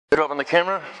Drop on the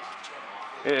camera.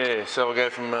 Yeah, so we'll go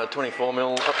from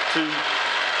 24mm up to,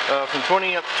 from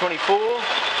 20 up to 24. Gone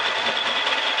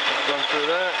through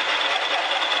that.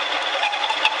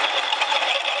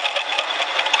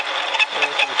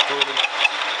 Yeah, it's a little squirrely.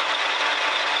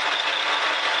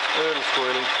 A little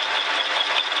squirrely.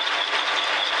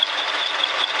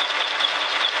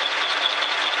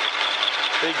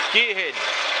 Big gear head.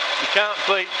 You can't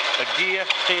beat a gear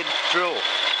head drill.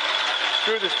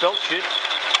 Screw this belt shit.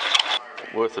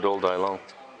 Worth it all day long.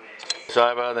 It's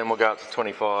over, then we'll go up to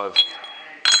 25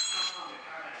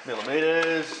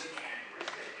 millimeters.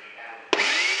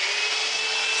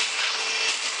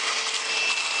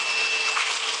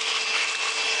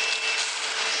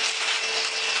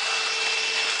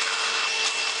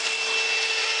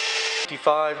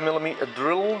 $55mm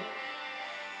drill.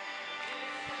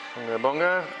 Bongo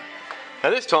bongo. Now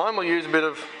this time we'll use a bit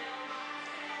of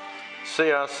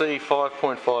CRC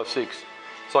 5.56.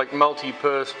 It's like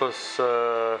multi-purpose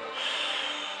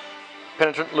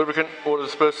penetrant, lubricant, water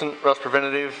dispersant, rust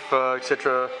preventative,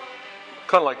 etc.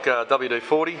 Kind of like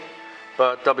WD-40,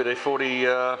 but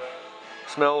WD-40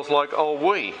 smells like old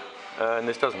wee, and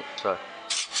this doesn't. So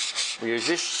we use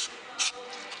this,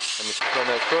 and we run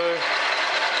that through.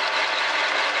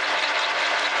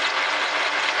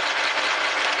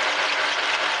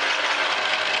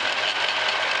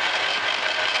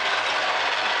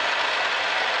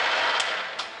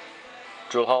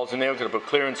 Drill holes in there, we've got to put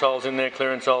clearance holes in there, got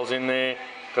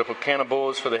to put counter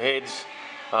bores for the heads,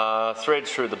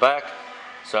 threads through the back,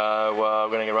 so we're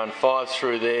going to run 5s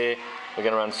through there, we're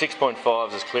going to run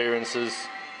 6.5s as clearances,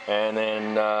 and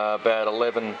then about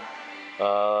 12mm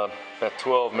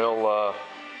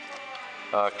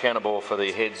counter bore for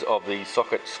the heads of the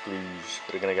socket screws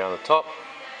that are going to go on the top.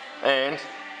 And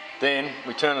then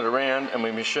we turn it around and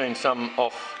we machine some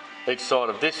off each side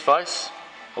of this face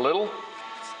a little,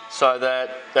 so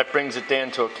that brings it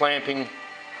down to a clamping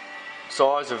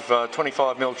size of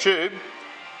 25mm tube,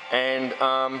 and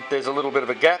there's a little bit of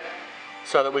a gap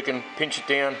so that we can pinch it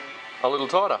down a little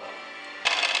tighter.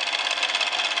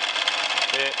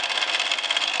 Yeah.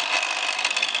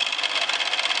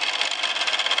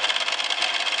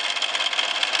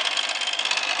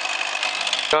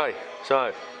 Okay,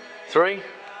 so 3,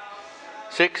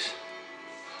 6,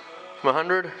 from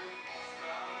 100,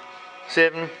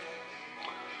 7,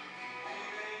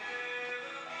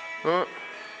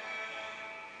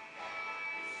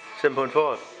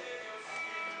 7.5.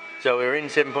 So we're in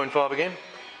 7.5 again.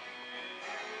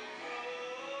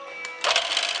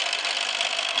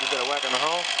 Give that a whack on the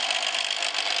hole.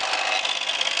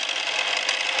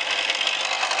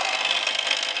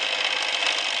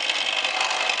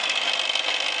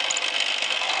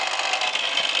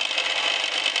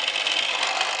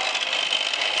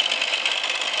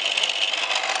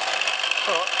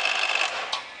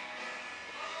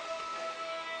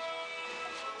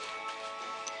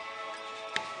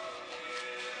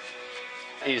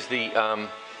 Is the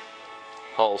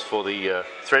holes for the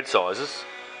thread sizes.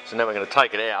 So now we're going to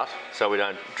take it out so we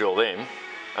don't drill them,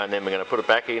 and then we're going to put it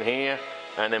back in here,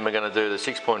 and then we're going to do the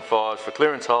 6.5s for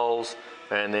clearance holes,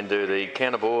 and then do the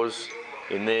counter bores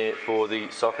in there for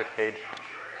the socket head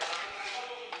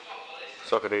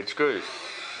screws.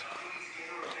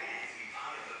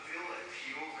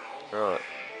 Right,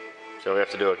 so we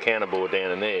have to do a counter bore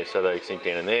down in there so they sink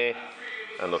down in there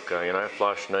and look, you know,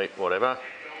 flush, neat, whatever.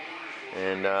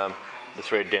 And the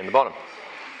thread down the bottom.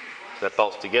 So that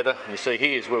bolts together. And you see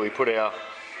here is where we put our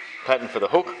pattern for the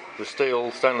hook, the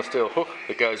stainless steel hook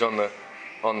that goes on the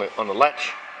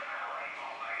latch.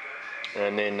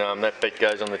 And then that bit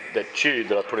goes on that tube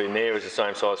that I put in there is the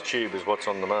same size tube as what's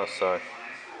on the mast. So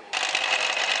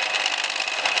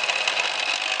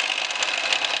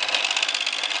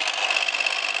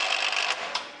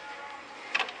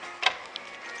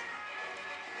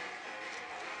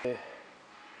yeah.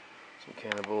 Some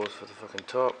counter bores for the fucking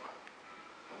top,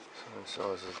 same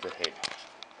size as the head.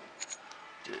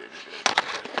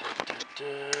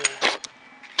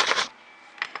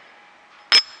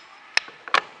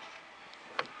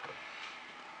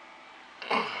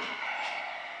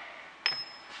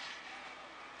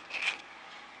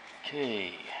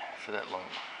 Okay, for that long.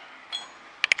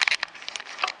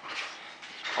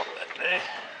 Pop that there.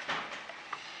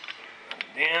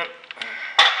 Down.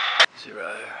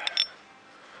 0.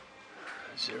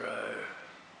 0.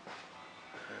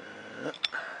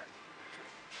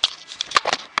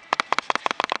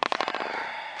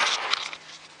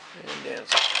 And down.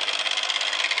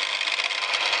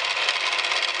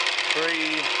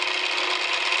 3.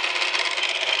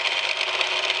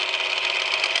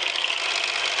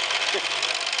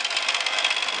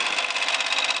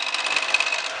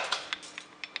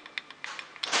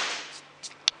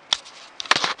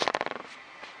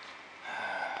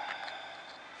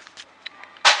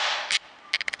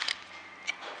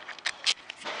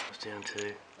 down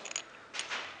to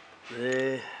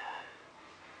there.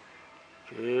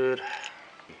 Good.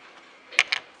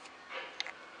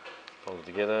 Hold it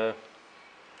together.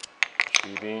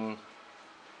 Tube in.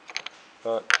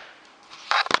 But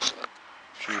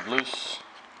tube loose.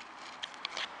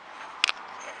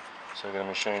 So we're going to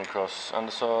machine across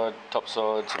underside, top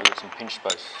side, so we get some pinch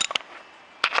space.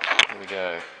 Here we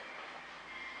go.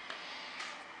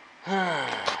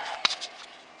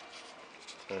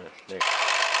 Next.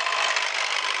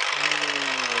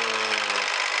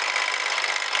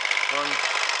 One.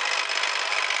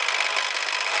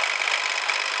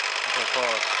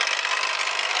 Five.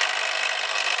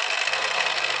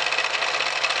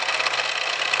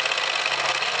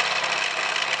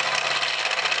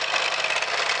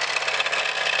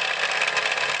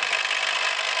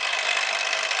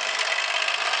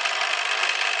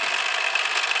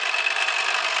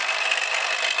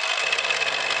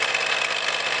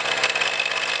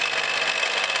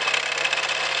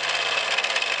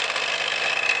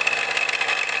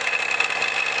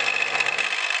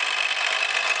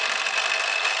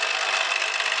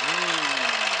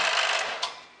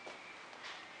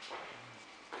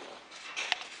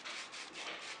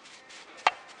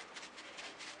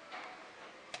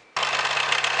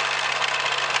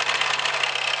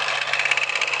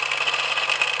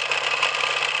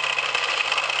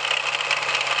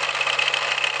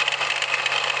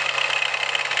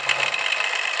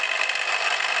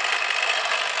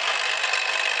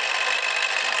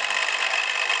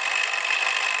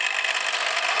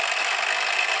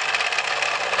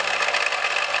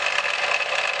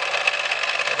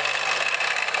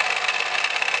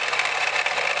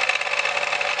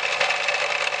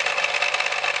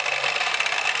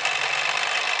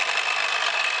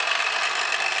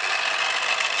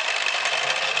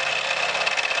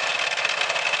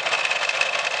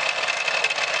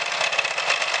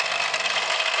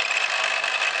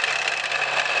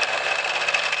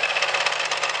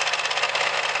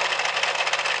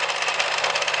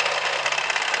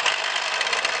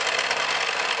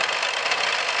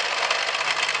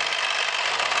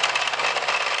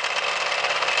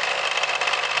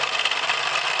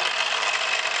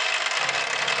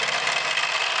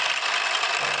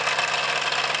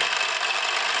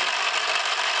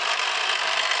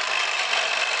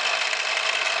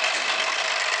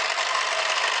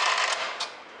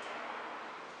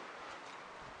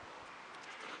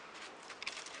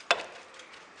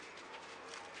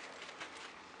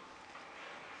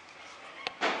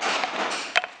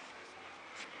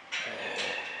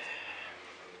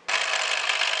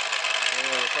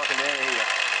 Fucking down here.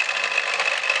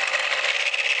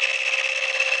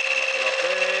 Get off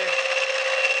there.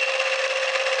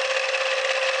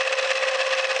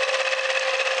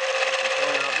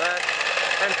 Pulling up that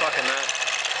and fucking that.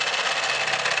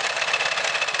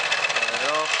 Turn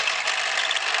it off.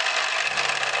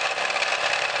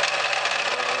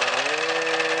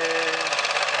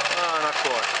 Oh, not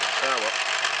quite. Oh well.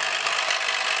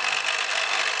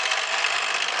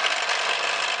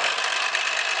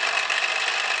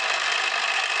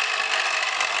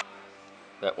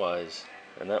 That way's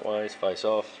and that way's face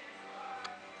off.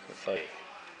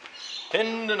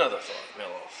 And another 5mm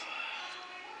off.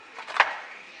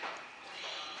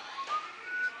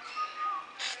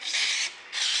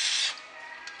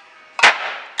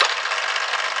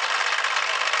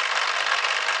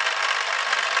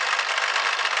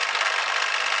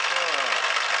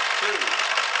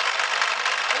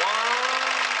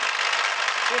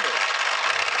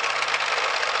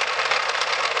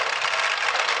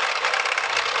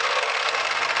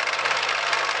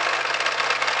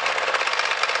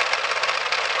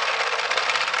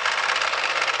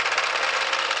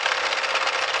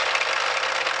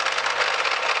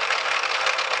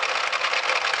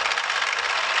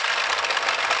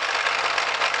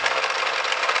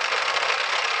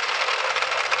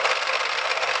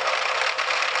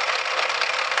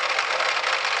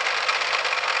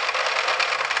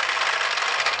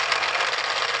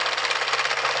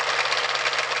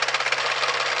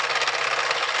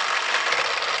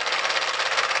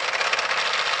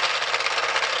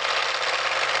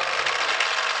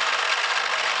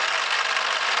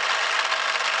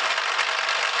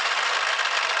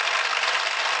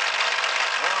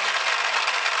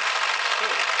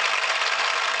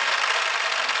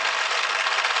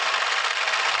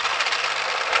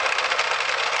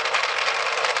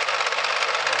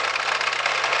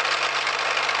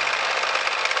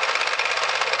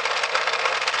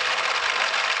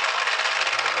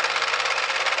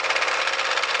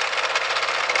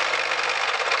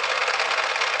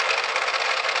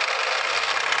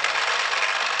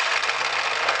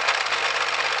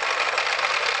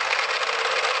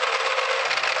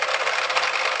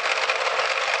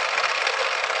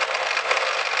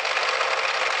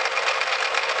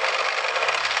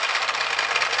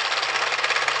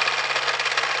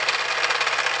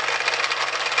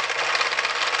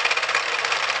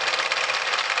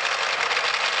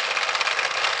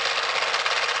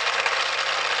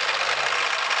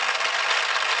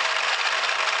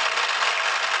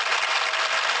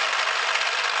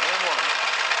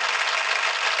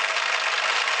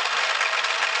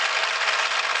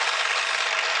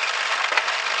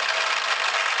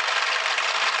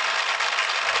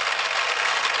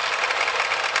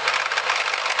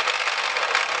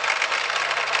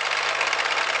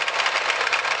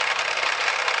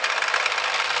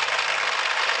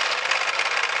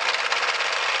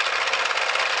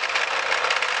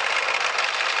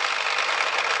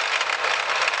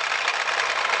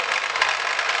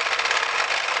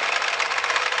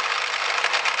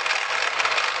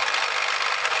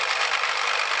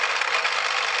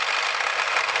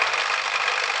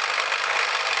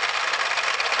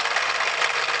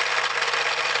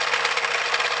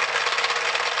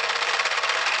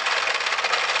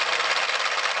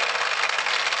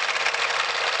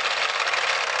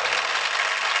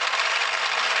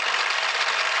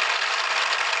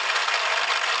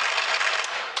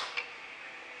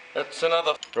 it's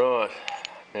another. Right,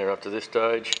 now up to this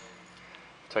stage.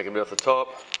 Take a bit off the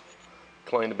top,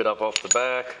 clean a bit up off the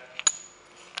back.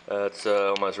 It's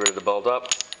almost ready to bolt up.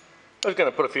 I was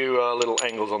going to put a few little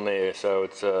angles on there so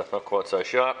it's not quite so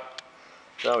sharp.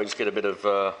 So we just get a bit of,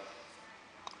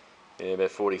 yeah,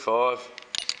 about 45,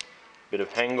 bit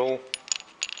of angle.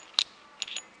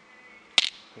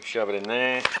 We shove it in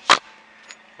there,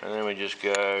 and then we just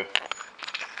go,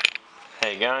 how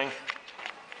you going?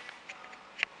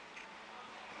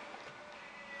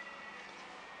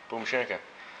 Boom shaka.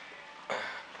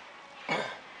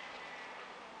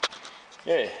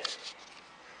 Yeah,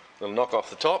 little knock off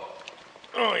the top.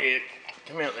 Oh yeah,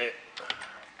 come out there.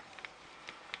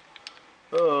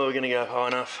 Oh, we're going to go high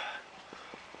enough.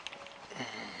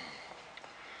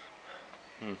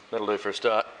 That'll do for a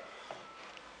start.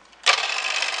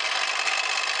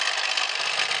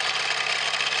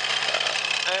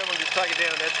 And we'll just take it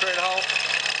down in that thread hole,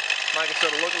 make it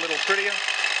sort of look a little prettier.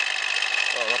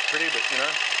 Well, not pretty, but you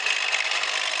know.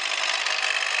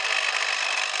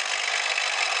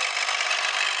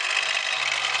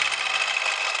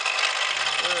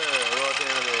 Right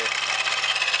down to there.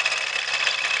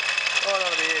 Right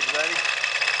onto the edge, baby.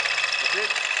 That's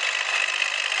it.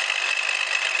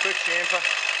 Quick chamfer.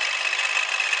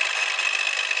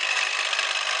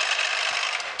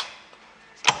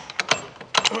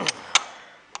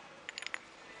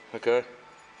 Okay.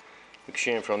 Quick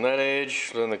chamfer on that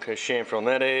edge, then the chamfer on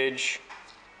that edge,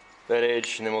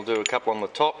 and then we'll do a couple on the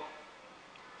top.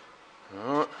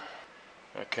 Alright.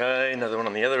 Okay, another one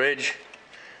on the other edge.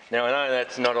 Now I know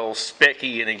that's not all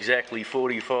specky and exactly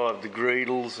 45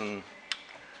 degrees and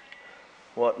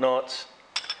whatnots,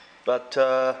 but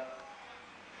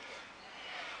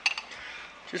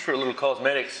just for a little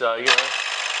cosmetics, so you know,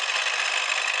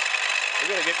 we've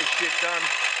got to get this shit done.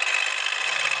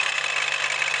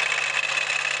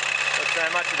 Got so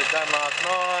much of it done last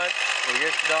night or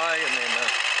yesterday, and then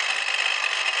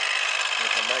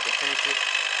we'll come back and finish it.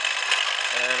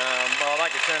 And I'll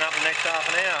make it turn up in the next half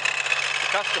an hour. The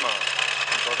customer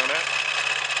I'm talking about,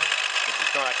 which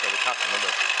is not actually the customer,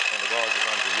 but one of the guys that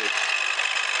runs the ute.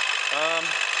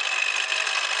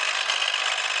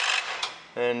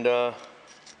 And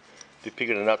be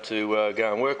picking it up to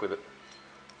go and work with it.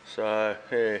 So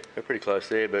yeah, we're pretty close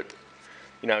there, but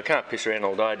you know, I can't piss around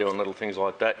all day doing little things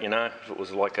like that, you know. If it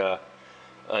was like a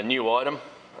new item,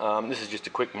 this is just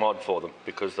a quick mod for them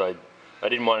because they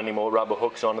didn't want any more rubber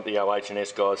hooks on it. The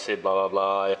OH&S guys said blah blah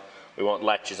blah, we want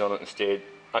latches on it instead.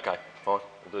 Okay, fine,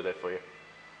 we'll do that for you.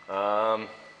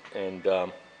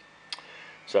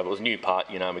 So if it was a new part,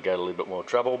 you know, we go to a little bit more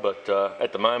trouble, but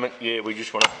at the moment, yeah, we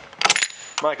just want to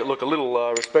make it look a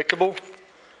little respectable.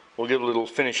 We'll give a little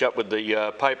finish up with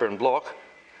the paper and block,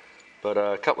 but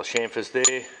a couple of chamfers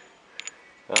there.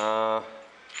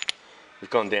 We've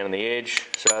gone down on the edge,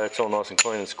 so it's all nice and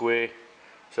clean and square.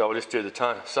 So we'll just do the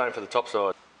same for the top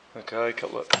side. Okay, a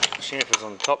couple of chamfers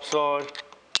on the top side.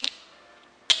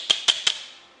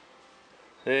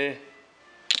 There,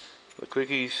 the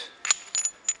quickies,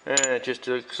 and it just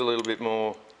looks a little bit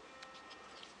more,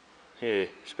 yeah,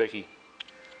 specky.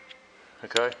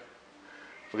 Okay,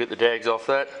 we'll get the dags off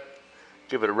that,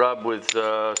 give it a rub with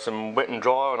some wet and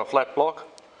dry on a flat block,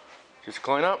 just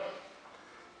clean up,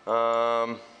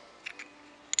 and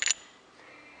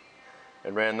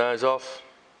round those off.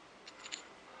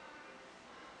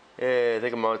 Yeah, I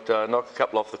think I might knock a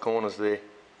couple off the corners there,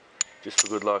 just for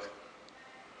good luck.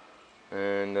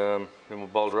 And then we'll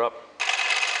bolt her up.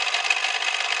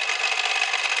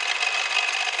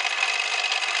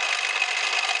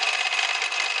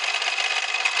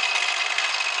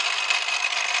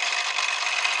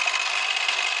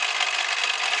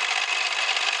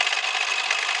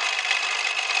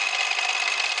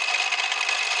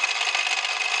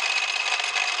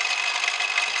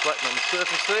 Flatten on the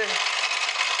surface there.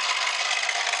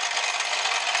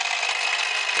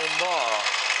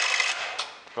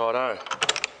 Righto.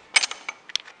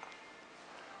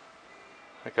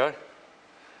 Okay.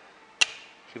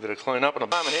 Give it a clean up in a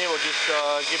moment here. We'll just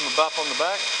give them a buff on the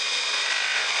back.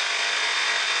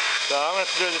 So I'm going to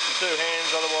have to do this with two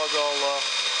hands, otherwise I'll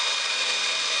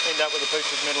end up with a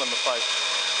piece of metal in my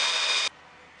face.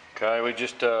 Okay, we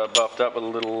just buffed up with a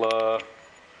little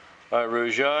Eau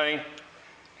Rouge.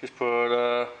 Just put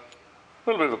a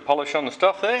little bit of a polish on the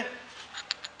stuff there.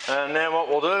 And now what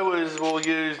we'll do is we'll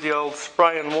use the old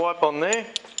spray and wipe on there,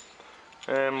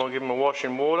 and we'll give them a wash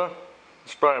in water. The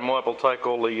spray and wipe will take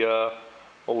all the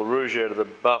rouge out of the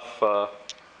buff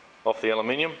off the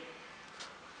aluminium,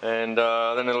 and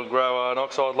then it'll grow an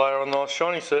oxide layer on a nice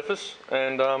shiny surface,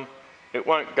 and it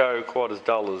won't go quite as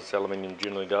dull as aluminium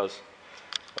generally does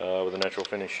with a natural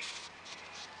finish.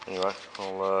 Anyway,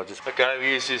 I'll just... Okay, we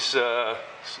use this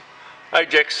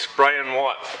Ajax spray and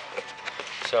wipe.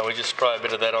 So we just spray a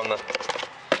bit of that on the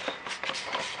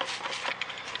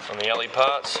alley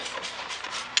parts.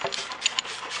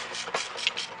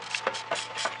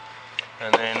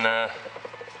 And then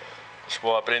just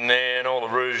wipe it in there, and all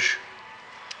the rouge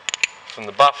from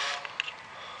the buff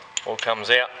all comes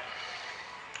out.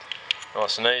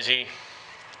 Nice and easy.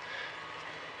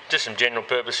 Just some general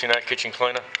purpose, you know, kitchen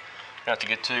cleaner. Don't have to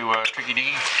get too tricky-diggy.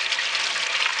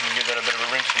 You give that a bit of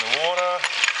a rinse in the water.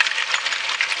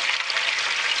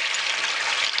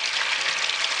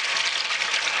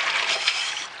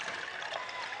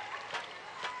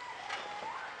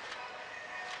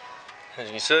 As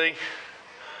you can see,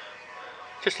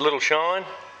 just a little shine.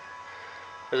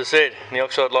 As I said, the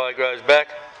oxide layer grows back.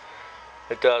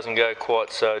 It doesn't go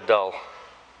quite so dull.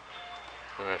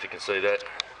 I don't know if you can see that.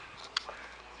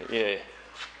 But yeah.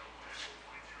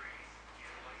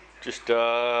 Just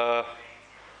a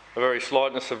very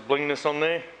slightness of blingness on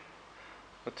there.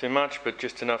 Not too much, but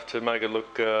just enough to make it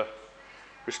look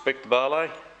respect the barley.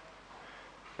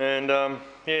 And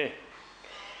yeah,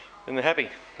 and they're happy.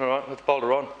 Alright, let's bolt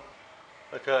her on.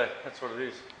 Okay, that's what it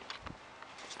is.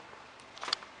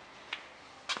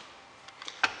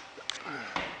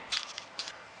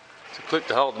 It's a clip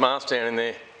to hold the mast down in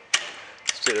there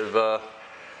instead of,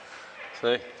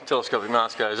 see, telescopic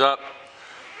mast goes up,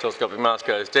 telescopic mast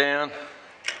goes down.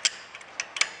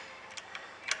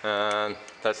 And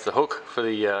that's the hook for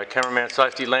the camera mount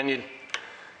safety lanyard,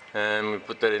 and we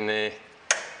put that in there,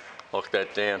 lock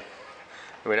that down.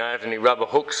 And we don't have any rubber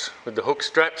hooks with the hook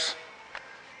straps,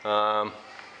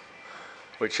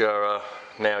 which are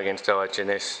now against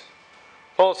OH&S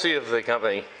policy of the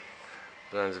company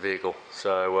that owns the vehicle.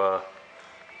 So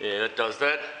yeah, that does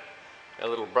that. Our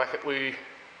little bracket we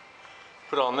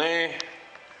put on there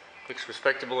looks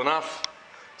respectable enough.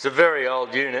 It's a very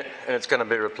old unit and it's going to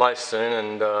be replaced soon,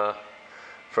 and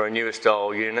for a newer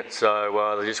style unit,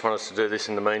 so they just want us to do this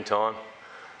in the meantime.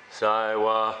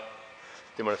 So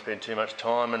didn't want to spend too much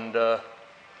time,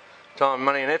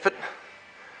 money and effort.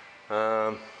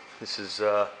 This is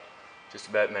just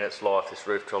about met its life, this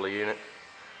roof trolley unit.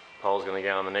 Pole's going to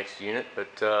go on the next unit,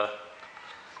 but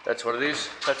that's what it is.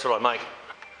 That's what I make,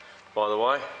 by the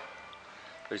way.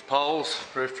 These poles,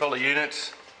 roof trolley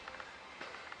units,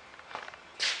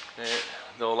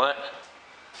 yeah, all that.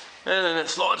 And then it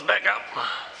slides back up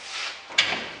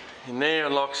in there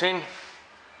and locks in.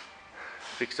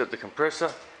 Fixed up the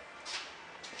compressor.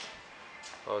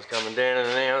 I was coming down in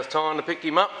an hour's time to pick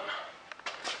him up.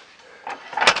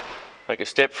 Make a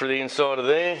step through the inside of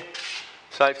there.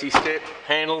 Safety step,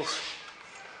 handles,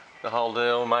 the whole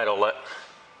deal, made all that.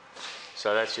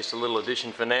 So that's just a little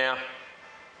addition for now.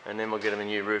 And then we'll get him a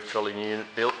new roof trolley unit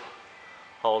built.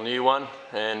 Whole new one,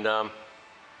 and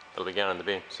it'll be going in the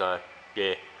bin. So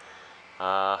yeah,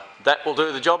 that will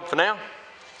do the job for now.